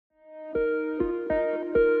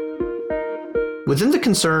Within the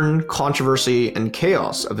concern, controversy, and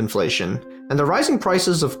chaos of inflation, and the rising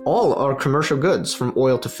prices of all our commercial goods from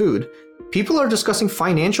oil to food, people are discussing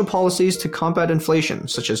financial policies to combat inflation,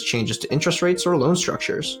 such as changes to interest rates or loan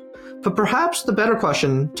structures. But perhaps the better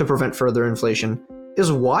question to prevent further inflation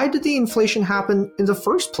is, why did the inflation happen in the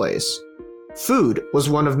first place? Food was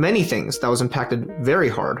one of many things that was impacted very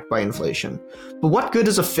hard by inflation. But what good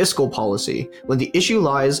is a fiscal policy when the issue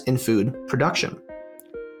lies in food production?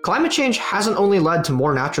 Climate change hasn't only led to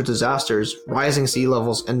more natural disasters, rising sea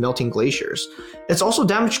levels, and melting glaciers. It's also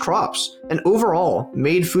damaged crops and overall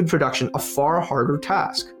made food production a far harder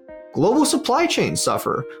task. Global supply chains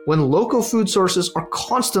suffer when local food sources are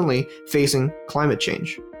constantly facing climate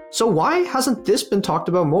change. So why hasn't this been talked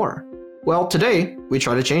about more? Well, today we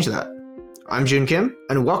try to change that. I'm Jun Kim,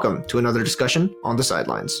 and welcome to another discussion on the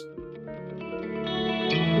sidelines.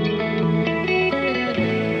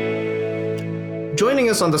 Joining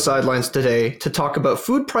us on the sidelines today to talk about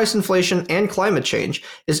food price inflation and climate change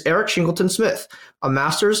is Eric Shingleton-Smith, a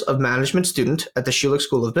Master's of Management student at the Schulich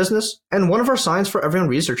School of Business and one of our Science for Everyone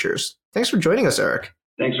researchers. Thanks for joining us, Eric.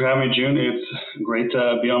 Thanks for having me, June. It's great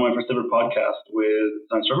to be on my first ever podcast with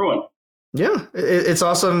Science for Everyone. Yeah, it's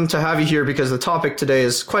awesome to have you here because the topic today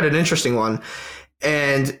is quite an interesting one.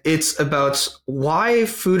 And it's about why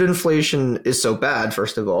food inflation is so bad,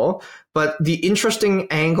 first of all, but the interesting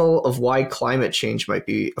angle of why climate change might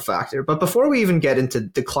be a factor. But before we even get into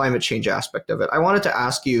the climate change aspect of it, I wanted to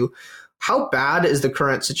ask you, how bad is the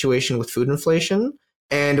current situation with food inflation?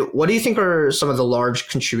 And what do you think are some of the large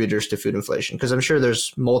contributors to food inflation? Because I'm sure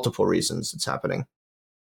there's multiple reasons it's happening.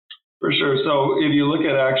 For sure. So if you look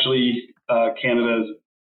at actually Canada's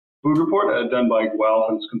food report done by Guelph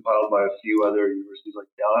and it's compiled by a few other universities like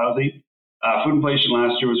Dalhousie. Food inflation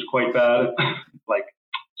last year was quite bad,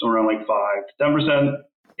 around 5 to 10%.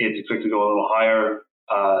 It's expected to go a little higher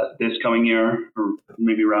this coming year, or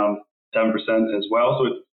maybe around 7% as well.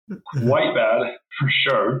 So it's quite bad for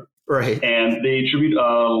sure. Right. And they attribute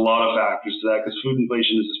a lot of factors to that because food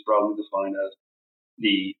inflation is just probably defined as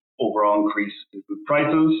the overall increase in food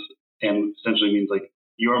prices, and essentially means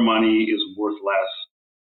your money is worth less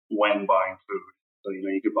when buying food. So,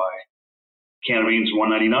 you could buy can of beans for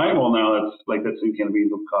 $1.99. Well, now that same can of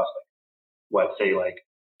beans will cost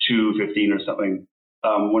 $2.15 or something.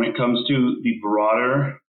 When it comes to the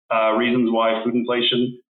broader reasons why food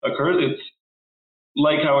inflation occurs, it's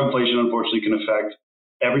like how inflation unfortunately can affect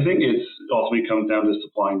everything. It ultimately comes down to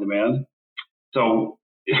supply and demand. So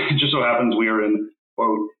it just so happens we are in,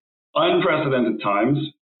 quote, unprecedented times,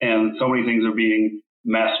 and so many things are being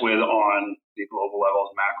messed with on the global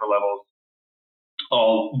levels, macro levels,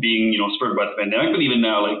 all being, spurred by the pandemic, but even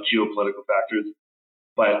now, geopolitical factors.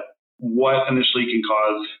 But what initially can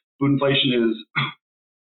cause food inflation is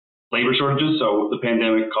labor shortages. So the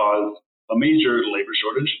pandemic caused a major labor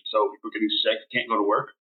shortage. So people are getting sick, can't go to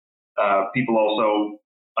work. People also,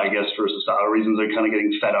 I guess, for societal reasons, are kind of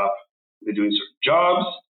getting fed up with doing certain jobs.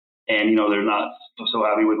 And, they're not so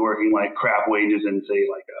happy with working crap wages in, say,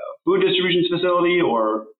 a food distribution facility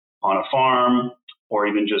or on a farm, or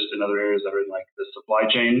even just in other areas that are in the supply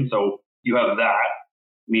chain. So you have that,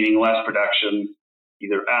 meaning less production,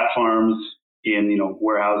 either at farms, in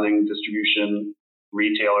warehousing, distribution,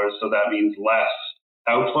 retailers. So that means less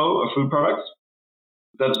outflow of food products.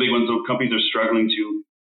 That's a big one. So companies are struggling to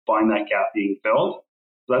find that gap being filled.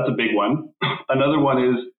 So that's a big one. Another one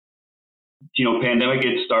is, pandemic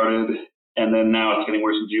gets started, and then now it's getting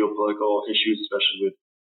worse with geopolitical issues, especially with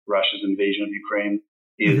Russia's invasion of Ukraine.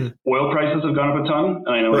 Oil prices have gone up a ton,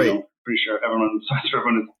 and I know, right. Pretty sure everyone is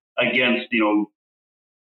against,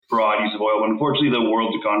 broad use of oil, but unfortunately the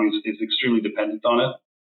world's economy is extremely dependent on it.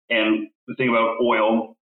 And the thing about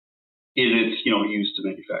oil is it's, used to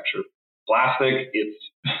manufacture plastic. It's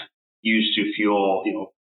used to fuel,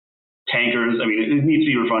 tankers. I mean, it needs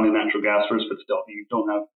to be refined in natural gas first, but still, if you don't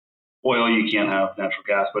have oil, you can't have natural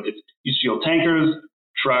gas. But it's used to fuel tankers,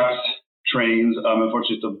 trucks, trains.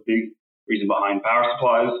 Unfortunately, it's a big reason behind power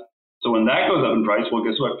supplies. So when that goes up in price, well,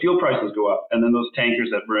 guess what? Fuel prices go up. And then those tankers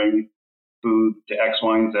that bring food to X,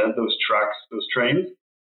 Y, and Z, those trucks, those trains,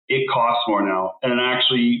 it costs more now. And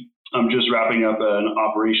actually, I'm just wrapping up an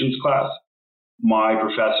operations class. My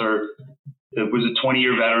professor was a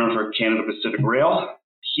 20-year veteran for Canada Pacific Rail,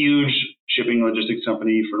 huge shipping logistics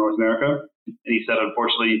company for North America. And he said,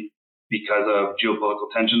 unfortunately, because of geopolitical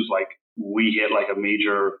tensions, we hit a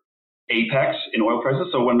major apex in oil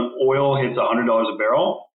prices. So when oil hits $100 a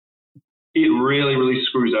barrel, it really, really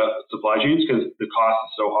screws up supply chains because the cost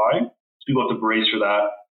is so high. So people have to brace for that,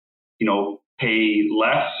 pay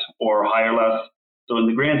less or hire less. So in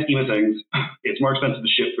the grand scheme of things, it's more expensive to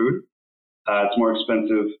ship food. It's more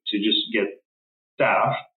expensive to just get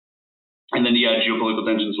staff. And then you add geopolitical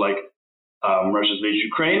tensions like Russia's invasion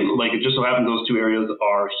of Ukraine. Like it just so happens those two areas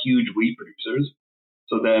are huge wheat producers.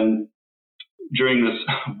 So then during this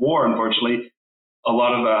war, unfortunately, a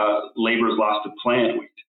lot of labor is lost to plant wheat.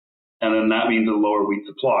 And then that means a lower wheat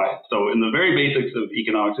supply. So in the very basics of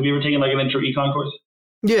economics, have you ever taken like an intro econ course?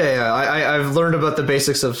 Yeah. I've learned about the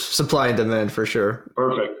basics of supply and demand for sure.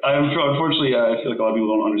 Perfect. Unfortunately, I feel like a lot of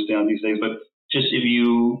people don't understand these days, but just if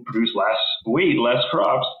you produce less wheat, less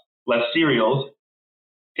crops, less cereals,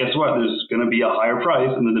 guess what? There's going to be a higher price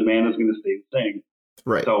and the demand is going to stay the same.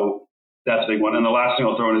 Right. So that's a big one. And the last thing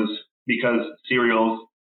I'll throw in is because cereals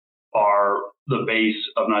are the base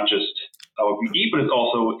of not just what we eat, but it's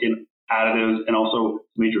also in additives and also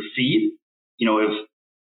major feed. You know, if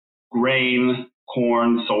grain,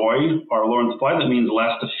 corn, soy are lower in supply, that means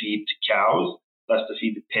less to feed to cows, less to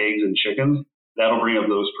feed to pigs and chickens. That'll bring up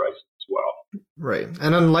those prices as well. Right.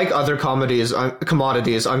 And unlike other commodities,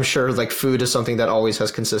 I'm sure like food is something that always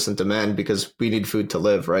has consistent demand because we need food to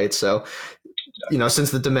live, right? So, you know,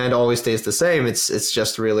 since the demand always stays the same, it's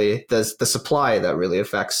just really the supply that really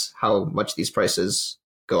affects how much these prices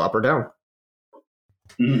go up or down.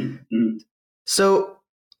 Mm-hmm. So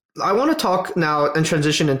I want to talk now and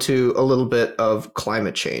transition into a little bit of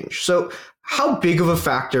climate change. So how big of a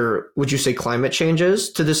factor would you say climate change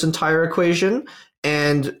is to this entire equation?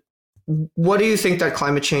 And what do you think that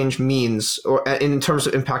climate change means or in terms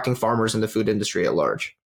of impacting farmers in the food industry at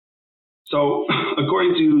large? So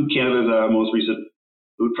according to Canada's most recent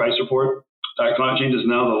food price report, climate change is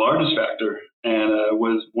now the largest factor and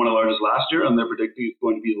was one of the largest last year, and they're predicting it's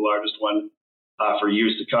going to be the largest one for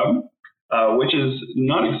years to come, which is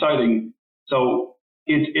not exciting. So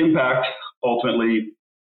its impact ultimately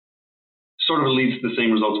sort of leads to the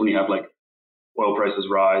same results when you have like oil prices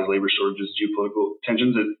rise, labor shortages, geopolitical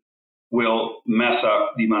tensions. It will mess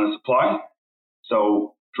up the amount of supply.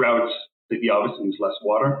 So droughts, the obvious means less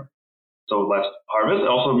water, so less harvest. It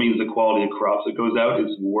also means the quality of crops that goes out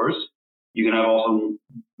is worse. You can have also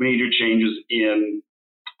major changes in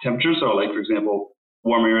temperature. So like, for example,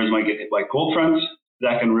 warm areas might get hit by cold fronts.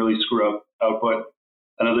 That can really screw up output.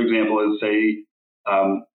 Another example is, say,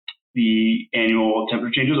 the annual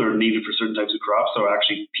temperature changes are needed for certain types of crops. So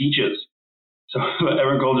actually peaches. So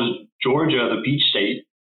everyone calls Georgia the peach state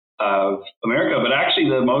of America, but actually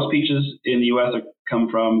the most peaches in the U.S. come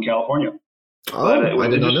from California. Oh, I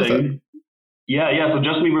did not know that. Yeah. So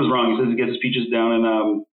Justin Bieber's wrong. He says he gets his peaches down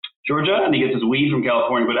in Georgia and he gets his weed from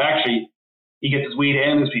California, but actually he gets his weed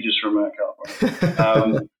and his peaches from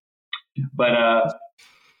California. But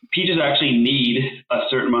peaches actually need a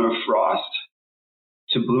certain amount of frost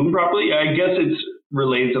to bloom properly. I guess it's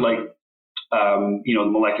related to like, the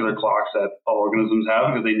molecular clocks that all organisms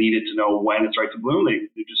have because they need it to know when it's right to bloom.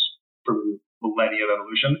 They just from millennia of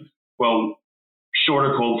evolution. Well,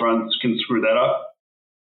 shorter cold fronts can screw that up,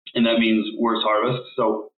 and that means worse harvest.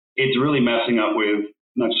 So it's really messing up with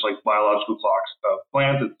not just like biological clocks of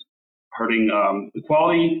plants. It's hurting the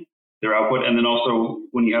quality, their output, and then also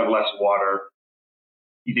when you have less water,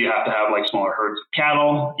 you have to have like smaller herds of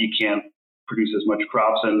cattle. You can't produce as much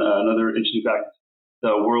crops. And another interesting fact: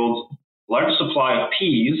 the world's largest supply of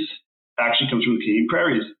peas actually comes from the Canadian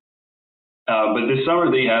prairies. But this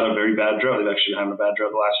summer they had a very bad drought. They've actually had a bad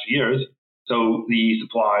drought the last few years. So the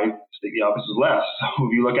supply, to state the obvious, is less. So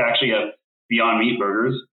if you look actually at Beyond Meat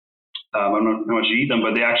burgers, I don't know how much you eat them,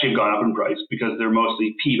 but they actually have gone up in price because they're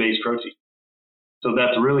mostly pea-based protein. So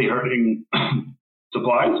that's really hurting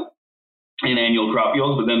supplies and annual crop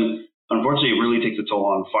yields. But then, unfortunately, it really takes a toll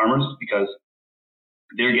on farmers because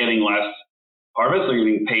they're getting less harvest, they're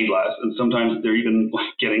getting paid less, and sometimes they're even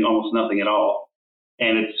getting almost nothing at all.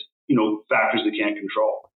 And it's, factors they can't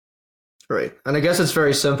control. Right. And I guess it's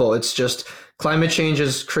very simple. It's just climate change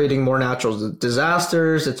is creating more natural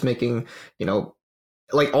disasters. It's making,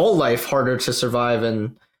 like all life harder to survive,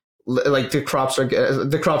 and like the crops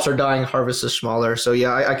are dying, harvest is smaller. So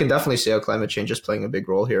yeah, I can definitely see how climate change is playing a big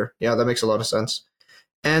role here. Yeah, that makes a lot of sense.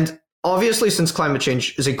 And obviously, since climate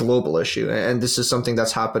change is a global issue, and this is something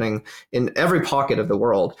that's happening in every pocket of the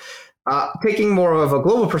world, taking more of a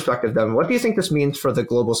global perspective, then what do you think this means for the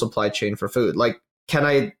global supply chain for food? Like, can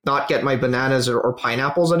I not get my bananas or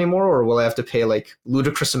pineapples anymore, or will I have to pay like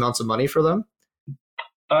ludicrous amounts of money for them?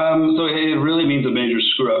 So it really means a major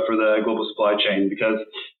screw up for the global supply chain because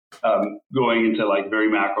going into like very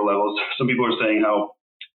macro levels, some people are saying how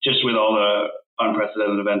just with all the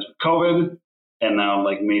unprecedented events with COVID and now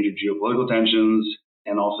like major geopolitical tensions,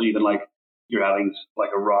 and also even like you're having like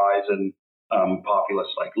a rise in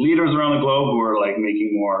populist like leaders around the globe who are like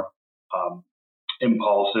making more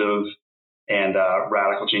impulsive and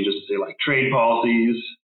radical changes to say like trade policies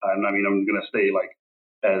And I mean, I'm going to stay like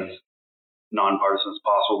as nonpartisan as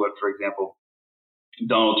possible. But for example,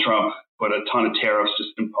 Donald Trump put a ton of tariffs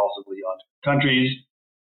just impulsively on countries.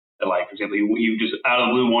 And like, for example, he just out of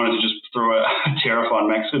the blue wanted to just throw a tariff on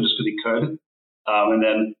Mexico just because he could. And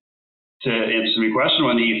then to answer your question,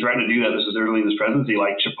 when he threatened to do that, this was early in his presidency,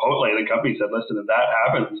 like Chipotle, the company said, listen, if that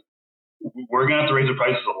happens, we're going to have to raise the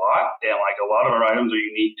prices a lot. And like a lot of our items are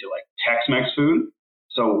unique to like Tex-Mex food.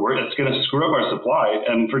 So it's going to screw up our supply.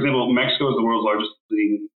 And for example, Mexico is the world's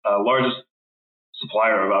largest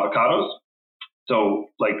supplier of avocados.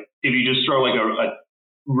 So like if you just throw like a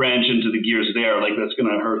wrench into the gears there, like that's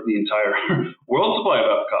going to hurt the entire world supply of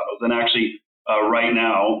avocados. And actually right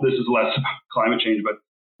now, this is less about climate change, but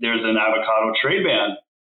there's an avocado trade ban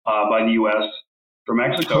by the U.S. for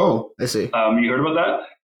Mexico. Oh, I see. You heard about that?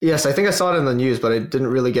 Yes, I think I saw it in the news, but I didn't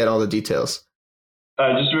really get all the details.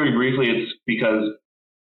 Just very briefly, it's because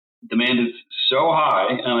demand is so high,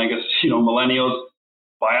 and I guess, millennials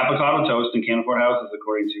buy avocado toast and can't afford houses,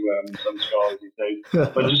 according to some scholars these days.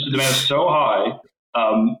 But just the demand is so high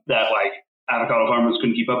that like avocado farmers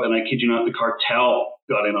couldn't keep up, and I kid you not, the cartel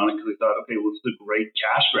got in on it because they thought, okay, well, it's a great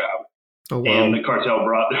cash grab. Oh, wow. And the cartel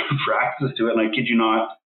brought their practices to it, and I kid you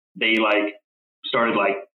not, they like started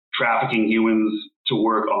like trafficking humans to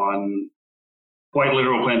work on quite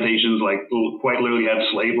literal plantations, like quite literally had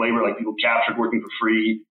slave labor, like people captured working for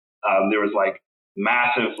free. There was like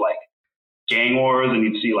massive like gang wars, and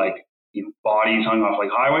you'd see like bodies hung off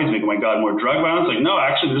like highways. Like, oh my God, more drug violence. Like, no,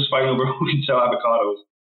 actually, they're just fighting over who can sell avocados.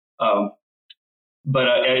 But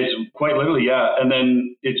it's quite literally, yeah. And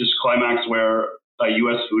then it just climaxed where a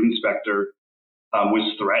U.S. food inspector was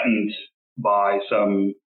threatened by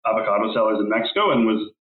some avocado sellers in Mexico and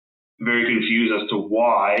was very confused as to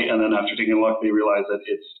why. And then after taking a look, they realized that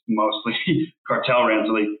it's mostly cartel ran.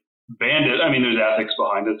 So they banned it. I mean, there's ethics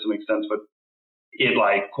behind it, so it makes sense. But it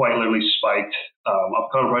like quite literally spiked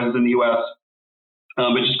avocado prices in the U.S.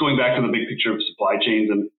 But just going back to the big picture of supply chains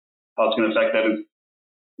and how it's going to affect that is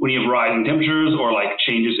when you have rising temperatures or like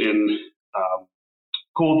changes in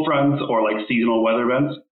cold fronts or like seasonal weather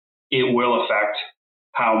events, it will affect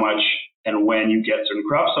how much and when you get certain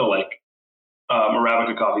crops. So like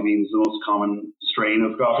Arabica coffee beans, the most common strain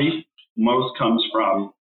of coffee, most comes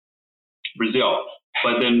from Brazil.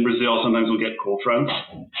 But then Brazil sometimes will get cold fronts,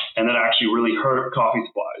 and that actually really hurt coffee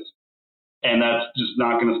supplies. And that's just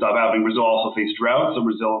not going to stop happening. Brazil also faced drought. So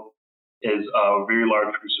Brazil is a very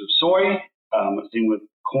large producer of soy, same with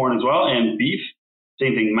corn as well, and beef.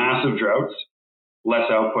 Same thing, massive droughts, less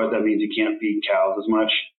output. That means you can't feed cows as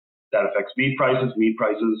much. That affects beef prices, meat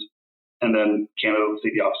prices. And then Canada, let's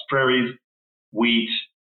say the opposite, prairies, wheat,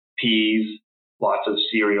 peas, lots of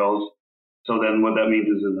cereals. So then what that means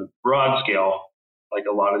is in the broad scale, like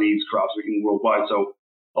a lot of these crops are eaten worldwide. So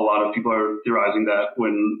a lot of people are theorizing that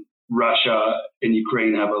when Russia and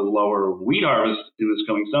Ukraine have a lower wheat harvest in this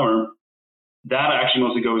coming summer, that actually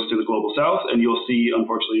mostly goes to the global south. And you'll see,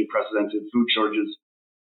 unfortunately, unprecedented food shortages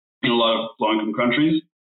in a lot of low-income countries.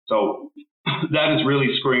 So that is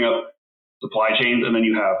really screwing up supply chains. And then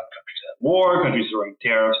you have countries at war, countries throwing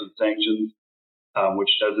tariffs and sanctions,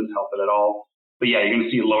 which doesn't help it at all. But yeah, you're going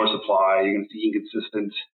to see a lower supply. You're going to see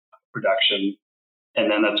inconsistent production. And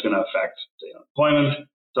then that's going to affect, say, unemployment.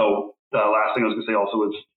 So the last thing I was going to say also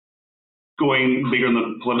is going bigger in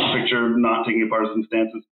the political picture, not taking partisan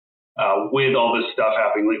stances. With all this stuff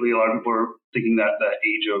happening lately, a lot of people are thinking that the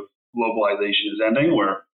age of globalization is ending,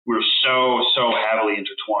 where we're so heavily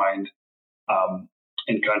intertwined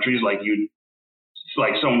in countries. Like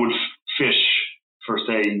someone would fish for,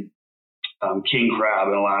 say, king crab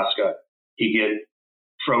in Alaska. He'd get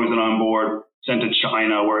frozen on board, sent to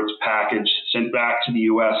China where it's packaged, sent back to the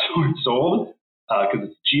U.S. where it's sold because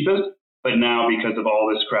it's cheapest. But now, because of all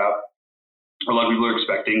this crap, a lot of people are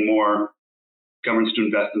expecting more governments to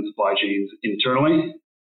invest in supply chains internally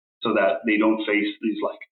so that they don't face these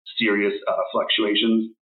like serious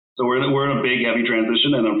fluctuations. So we're in a big, heavy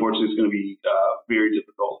transition, and unfortunately, it's going to be very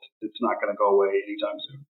difficult. It's not going to go away anytime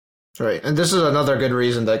soon. Right. And this is another good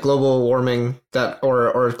reason that global warming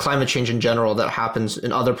or climate change in general that happens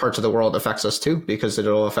in other parts of the world affects us too, because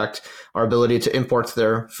it'll affect our ability to import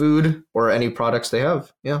their food or any products they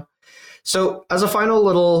have. Yeah. So as a final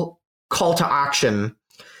little call to action,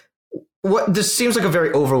 this seems like a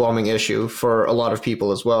very overwhelming issue for a lot of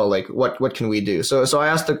people as well. Like what can we do? So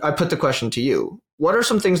I put the question to you. What are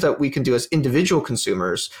some things that we can do as individual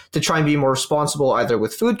consumers to try and be more responsible, either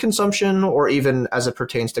with food consumption or even as it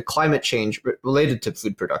pertains to climate change related to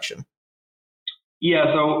food production? Yeah,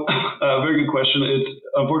 so very good question. It's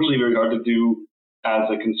unfortunately very hard to do as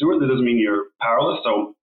a consumer. That doesn't mean you're powerless.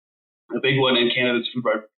 So the big one in Canada's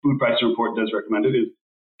food price report does recommend it is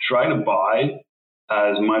try to buy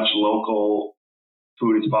as much local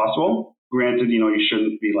food as possible. Granted, you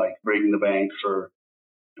shouldn't be like breaking the bank for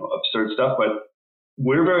absurd stuff, but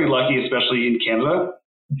we're very lucky, especially in Canada,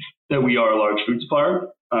 that we are a large food supplier.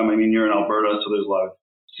 You're in Alberta, so there's a lot of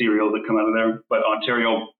cereals that come out of there. But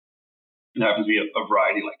Ontario, it happens to be a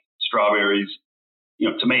variety, like strawberries,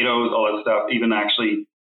 tomatoes, all that stuff. Even actually,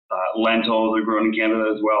 lentils are grown in Canada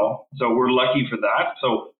as well. So we're lucky for that.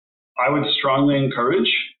 So I would strongly encourage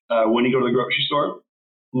when you go to the grocery store,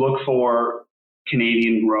 look for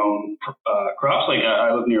Canadian-grown crops. Like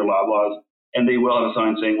I live near Loblaws, and they will have a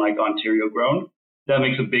sign saying like Ontario-grown. That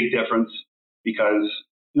makes a big difference because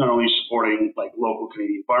not only supporting like local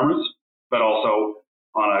Canadian farmers, but also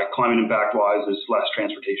on a climate impact wise, there's less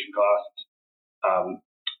transportation costs,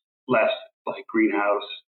 less like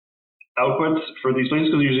greenhouse outputs for these places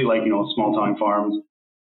because usually like small time farms,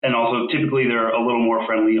 and also typically they're a little more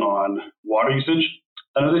friendly on water usage.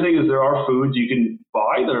 Another thing is there are foods you can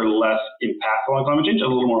buy that are less impactful on climate change, a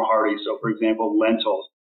little more hardy. So for example, lentils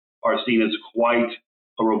are seen as quite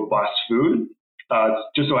a robust food. It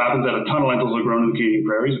just so happens that a ton of lentils are grown in the Canadian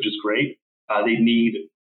prairies, which is great. They need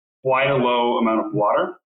quite a low amount of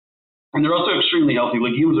water. And they're also extremely healthy.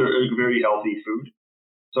 Legumes are a very healthy food.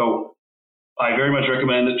 So I very much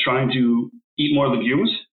recommend trying to eat more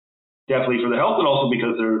legumes, definitely for the health, but also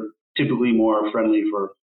because they're typically more friendly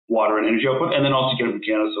for water and energy output. And then also get it from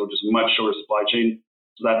Canada, so just much shorter supply chain.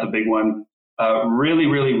 So that's a big one. Really,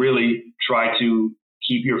 really, really try to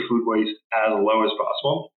keep your food waste as low as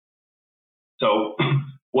possible. So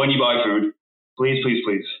when you buy food, please, please,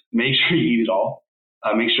 please make sure you eat it all.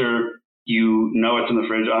 Make sure you know it's in the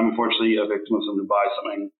fridge. I'm unfortunately a victim of someone who buys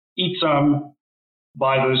something, eats some,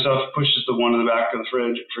 buys other stuff, pushes the one in the back of the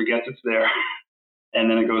fridge, forgets it's there, and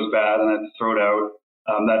then it goes bad and then throw it out.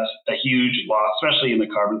 That's a huge loss, especially in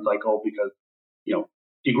the carbon cycle, because you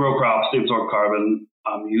grow crops, they absorb carbon.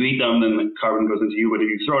 You eat them, then the carbon goes into you. But if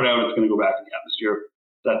you throw it out, it's going to go back in the atmosphere.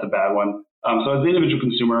 That's a bad one. So as the individual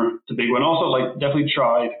consumer, it's a big one. Also, definitely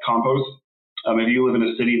try to compost. If you live in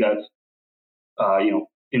a city that's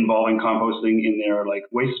involving composting in their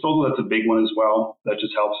waste disposal, that's a big one as well. That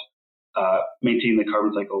just helps maintain the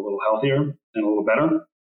carbon cycle a little healthier and a little better.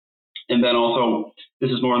 And then also, this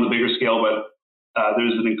is more on the bigger scale, but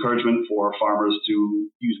there's an encouragement for farmers to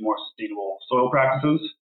use more sustainable soil practices.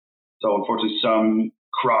 So unfortunately, some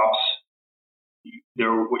crops,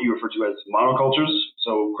 they're what you refer to as monocultures.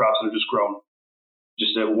 So crops that are just grown,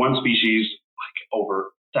 just one species,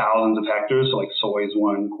 over thousands of hectares. So soy is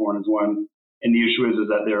one, corn is one. And the issue is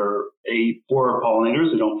that they're poor pollinators.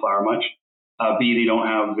 They don't flower much. B, they don't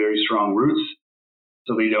have very strong roots,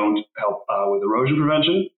 so they don't help with erosion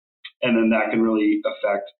prevention. And then that can really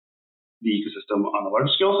affect the ecosystem on a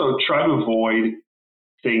larger scale. So try to avoid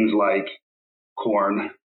things like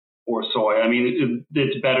corn or soy.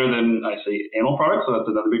 It's better than, I say, animal products. So that's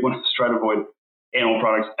another big one. Try to avoid animal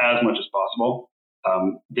products as much as possible.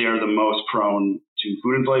 They're the most prone to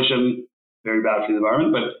food inflation, very bad for the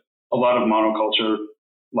environment. But a lot of monoculture,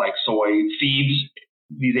 like soy, feeds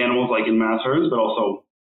these animals in mass herds, but also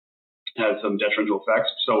has some detrimental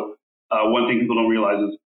effects. So one thing people don't realize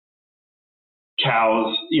is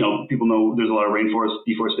cows, people know there's a lot of rainforest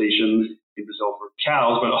deforestation in Brazil for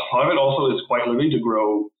cows, but a lot of it also is quite limiting to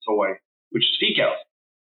grow soy, which is feed cows.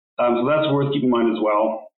 So that's worth keeping in mind as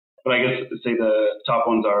well. But I guess say the top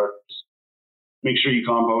ones are just make sure you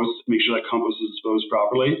compost, make sure that compost is disposed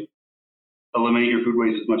properly, eliminate your food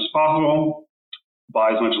waste as much as possible,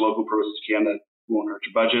 buy as much local produce as you can that won't hurt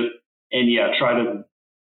your budget, and try to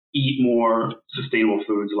eat more sustainable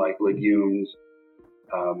foods like legumes,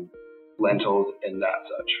 lentils, and that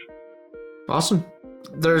such. Awesome.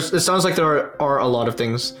 It sounds like there are a lot of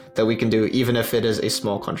things that we can do, even if it is a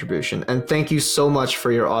small contribution. And thank you so much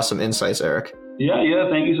for your awesome insights, Eric. Yeah.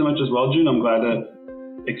 Thank you so much as well, June. I'm glad to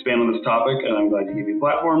expand on this topic, and I'm glad you gave me a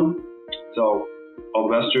platform. So all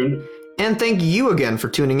the best, June. And thank you again for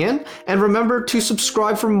tuning in. And remember to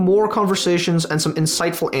subscribe for more conversations and some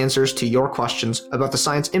insightful answers to your questions about the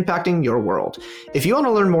science impacting your world. If you want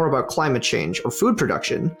to learn more about climate change or food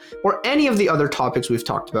production, or any of the other topics we've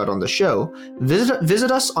talked about on the show,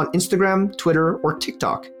 visit us on Instagram, Twitter, or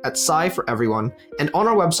TikTok at Sci for Everyone, and on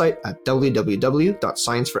our website at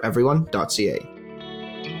www.scienceforeveryone.ca.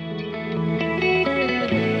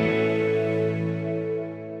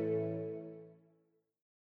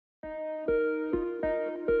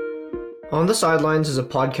 On the Sidelines is a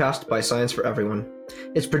podcast by Science for Everyone.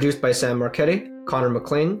 It's produced by Sam Marchetti, Connor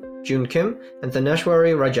McLean, June Kim, and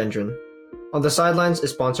Thaneshwari Rajendran. On the Sidelines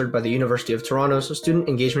is sponsored by the University of Toronto's Student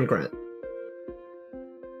Engagement Grant.